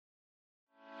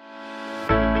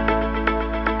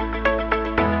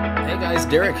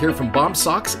guys, Derek here from Bomb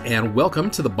Socks, and welcome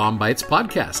to the BOM-BITES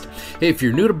podcast. Hey, if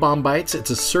you're new to BOM-BITES,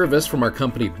 it's a service from our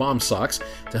company Bomb Socks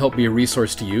to help be a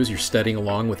resource to use. You're studying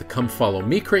along with the Come Follow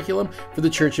Me curriculum for the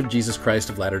Church of Jesus Christ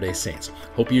of Latter-day Saints.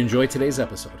 Hope you enjoy today's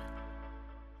episode.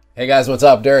 Hey guys, what's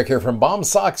up? Derek here from Bomb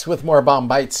Socks with more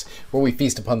BOM-BITES, where we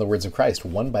feast upon the words of Christ,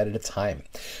 one bite at a time.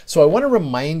 So I want to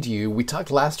remind you, we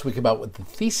talked last week about what the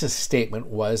thesis statement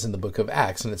was in the book of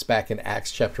Acts, and it's back in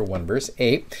Acts chapter 1, verse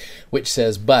 8, which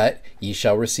says, "But ye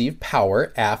shall receive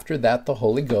power after that the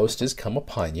Holy Ghost is come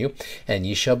upon you, and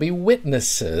ye shall be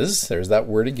witnesses," there's that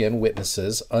word again,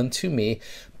 witnesses, "unto me,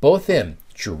 both in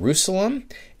Jerusalem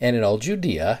and in all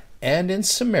Judea, and in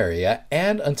Samaria,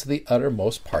 and unto the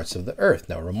uttermost parts of the earth."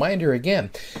 Now, reminder again,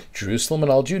 Jerusalem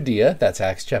and all Judea, that's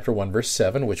Acts chapter 1, verse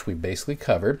 7, which we basically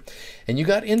covered. And you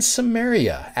got in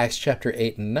Samaria, Acts chapter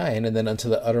 8 and 9, and then unto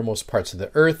the uttermost parts of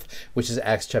the earth, which is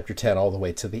Acts chapter 10 all the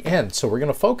way to the end. So we're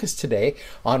going to focus today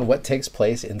on what takes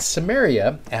place in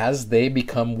Samaria as they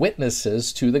become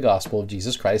witnesses to the gospel of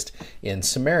Jesus Christ in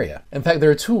Samaria. In fact, there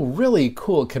are two really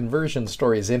cool conversion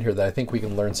stories in here that I think we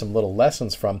can learn some little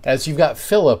lessons from. As you've got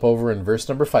Philip over in verse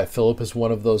number 5. Philip is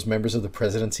one of those members of the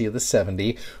presidency of the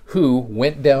 70 who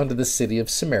went down to the city of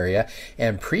Samaria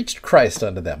and preached Christ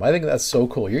unto them. I think that's so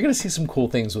cool. You're going to see some cool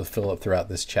things with Philip throughout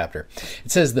this chapter.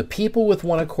 It says, "The people with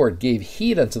one accord gave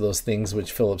heed unto those things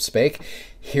which Philip spake,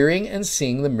 hearing and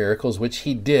seeing the miracles which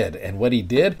he did." And what he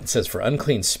did, it says, "For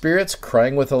unclean spirits,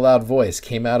 crying with a loud voice,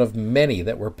 came out of many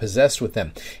that were possessed with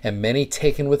them, and many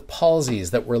taken with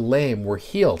palsies that were lame were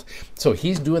healed." So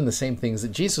he's doing the same things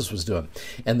that Jesus was doing.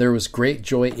 "And there was great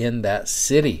joy in that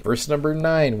city." Verse number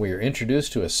 9, we are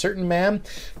introduced to a certain man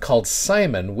called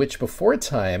Simon, which before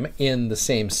time in the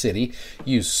same city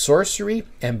used sorcery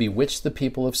and bewitched the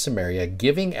people of Samaria,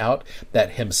 giving out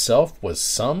that himself was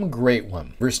some great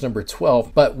one. Verse number 12,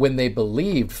 "But when they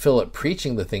believed Philip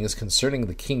preaching the things concerning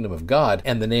the kingdom of God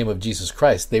and the name of Jesus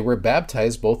Christ, they were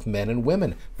baptized, both men and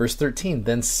women." Verse 13,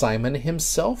 "Then Simon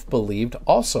himself believed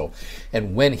also.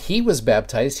 And when he was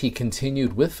baptized, he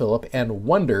continued with Philip and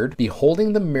wondered,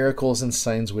 beholding the miracles and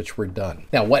signs which were done."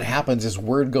 Now, what happens is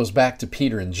word goes back to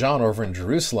Peter and John over in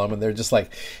Jerusalem, and they're just like,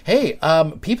 "Hey,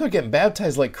 people are getting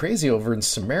baptized like crazy over in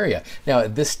Samaria." Now,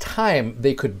 at this time,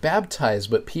 they could baptize,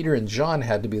 but Peter and John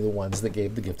had to be the ones that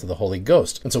gave the gift of the Holy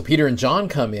Ghost. And so Peter and John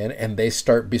come in and they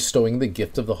start bestowing the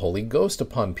gift of the Holy Ghost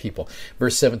upon people.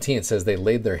 Verse 17, it says, "They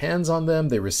laid their hands on them,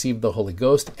 they received the Holy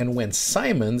Ghost, and when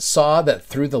Simon saw that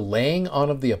through the laying on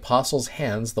of the apostles'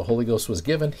 hands the Holy Ghost was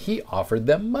given, he offered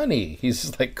them money." He's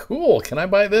just like, "Cool, can I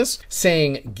buy this?"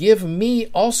 Saying, "Give me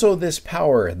also this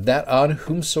power, that on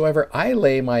whomsoever I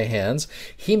lay my hands,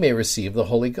 he may receive the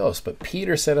Holy Ghost." But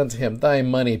Peter said unto him, "Thy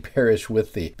money perish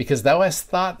with thee, because thou hast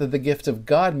thought that the gift of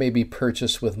God may be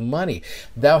purchased with money.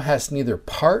 Thou hast neither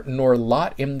part nor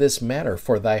lot in this matter,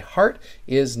 for thy heart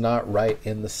is not right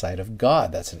in the sight of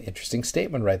God." That's an interesting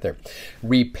statement right there.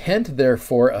 "Repent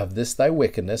therefore of this thy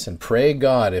wickedness, and pray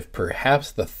God, if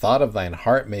perhaps the thought of thine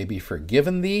heart may be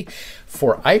forgiven thee.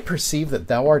 For I perceive that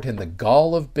thou art in the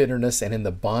gall of bitterness and in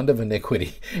the bond of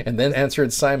iniquity." And then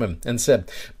answered Simon and said,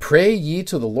 "Pray ye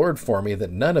to the Lord for me,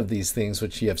 that none of these things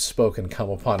which ye have spoken come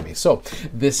upon me." So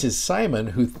this is Simon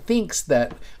who thinks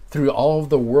that through all of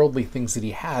the worldly things that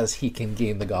he has, he can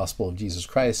gain the gospel of Jesus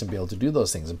Christ and be able to do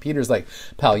those things. And Peter's like,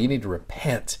 "Pal, you need to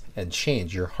repent and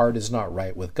change. Your heart is not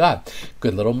right with God."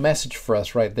 Good little message for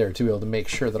us right there to be able to make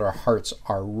sure that our hearts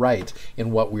are right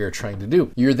in what we are trying to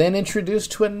do. You're then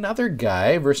introduced to another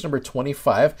guy. Verse number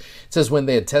 25, it says, "When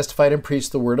they had testified and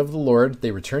preached the word of the Lord,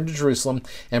 they returned to Jerusalem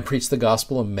and preached the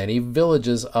gospel in many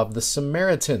villages of the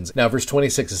Samaritans." Now, verse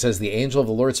 26, it says, "The angel of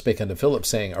the Lord spake unto Philip,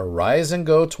 saying, Arise and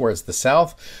go towards the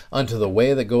south, unto the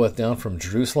way that goeth down from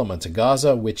Jerusalem unto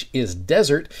Gaza, which is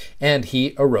desert. And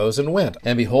he arose and went.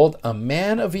 And behold, a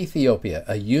man of Ethiopia,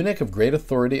 a eunuch of great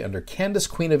authority under Candace,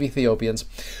 queen of Ethiopians,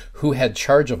 who had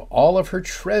charge of all of her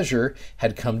treasure,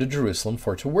 had come to Jerusalem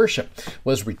for to worship,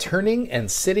 was returning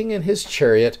and sitting in his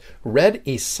chariot, read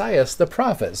Esaias the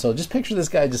prophet." So just picture this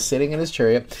guy just sitting in his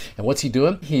chariot, and what's he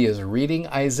doing? He is reading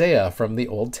Isaiah from the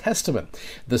Old Testament.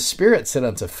 "The Spirit said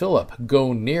unto Philip,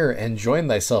 Go near and join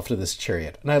thyself to this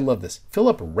chariot." And I love this.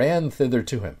 "Philip ran thither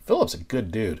to him." Philip's a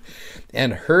good dude.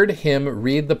 "And heard him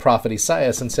read the prophet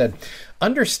Esaias, and said,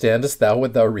 understandest thou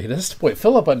what thou readest? Boy,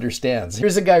 Philip understands.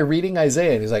 Here's a guy reading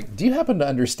Isaiah, and he's like, do you happen to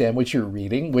understand what you're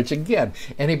reading? Which, again,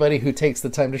 anybody who takes the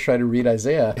time to try to read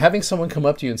Isaiah, having someone come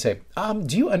up to you and say,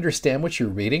 do you understand what you're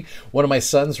reading? One of my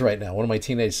sons right now, one of my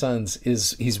teenage sons,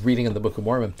 he's reading in the Book of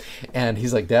Mormon, and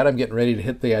he's like, Dad, I'm getting ready to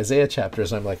hit the Isaiah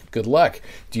chapters. And I'm like, good luck.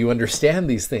 Do you understand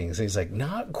these things? And he's like,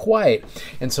 not quite.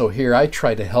 And so here I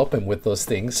try to help him with those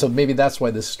things. So maybe that's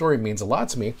why this story means a lot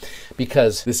to me,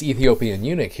 because this Ethiopian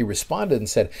eunuch, he responded and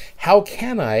said, how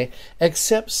can I,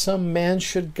 except some man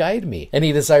should guide me? And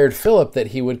he desired Philip that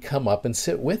he would come up and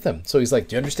sit with him. So he's like,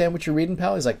 do you understand what you're reading,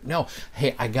 pal? He's like, no.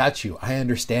 Hey, I got you. I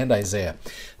understand Isaiah.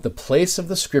 The place of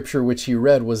the scripture which he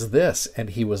read was this,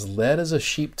 and he was led as a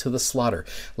sheep to the slaughter,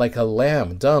 like a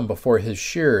lamb dumb before his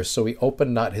shearers, so he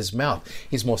opened not his mouth.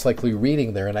 He's most likely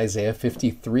reading there in Isaiah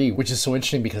 53, which is so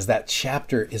interesting because that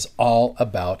chapter is all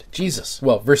about Jesus.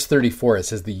 Well, verse 34, it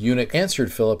says, the eunuch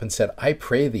answered Philip and said, I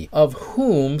pray thee, of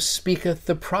whom speaketh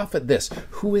the prophet this?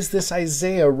 Who is this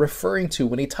Isaiah referring to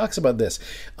when he talks about this?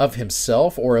 Of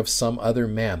himself or of some other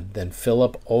man? Then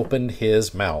Philip opened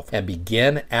his mouth and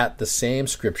began at the same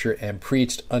scripture and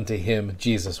preached unto him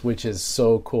Jesus, which is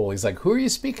so cool. He's like, who are you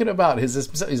speaking about?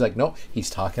 He's like, no, he's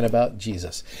talking about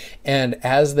Jesus. And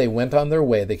as they went on their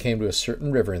way, they came to a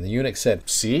certain river, and the eunuch said,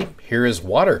 see, here is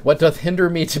water. What doth hinder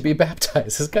me to be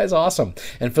baptized? This guy's awesome.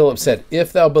 And Philip said,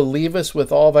 if thou believest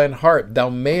with all thine heart, thou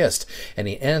mayest. And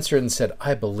he answered and said,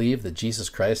 I believe that Jesus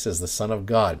Christ is the Son of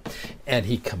God. And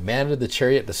he commanded the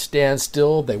chariot to stand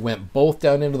still. They went both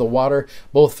down into the water,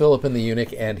 both Philip and the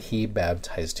eunuch, and he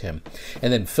baptized him.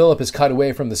 And then Philip is caught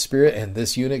away from the Spirit, and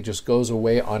this eunuch just goes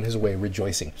away on his way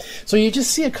rejoicing. So you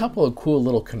just see a couple of cool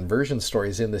little conversion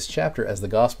stories in this chapter as the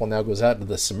gospel now goes out to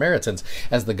the Samaritans.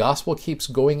 As the gospel keeps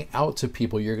going out to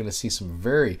people, you're going to see some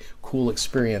very cool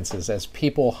experiences as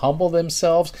people humble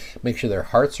themselves, make sure their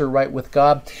hearts are right with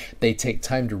God. They take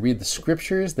time to read the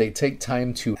scriptures. They take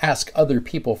time to ask other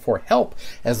people for help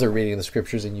as they're reading the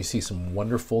scriptures, and you see some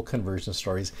wonderful conversion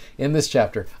stories in this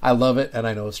chapter. I love it, and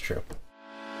I know it's true.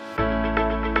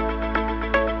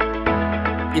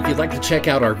 If you'd like to check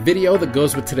out our video that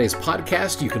goes with today's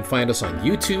podcast, you can find us on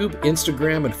YouTube,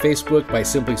 Instagram, and Facebook by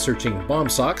simply searching BOM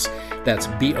Socks. That's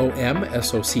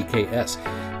BOMSOCKS.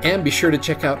 And be sure to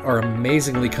check out our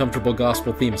amazingly comfortable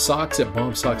gospel-themed socks at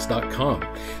BOMSocks.com.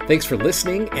 Thanks for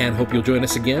listening, and hope you'll join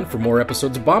us again for more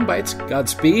episodes of BOM-BITES.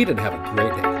 Godspeed, and have a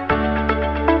great day.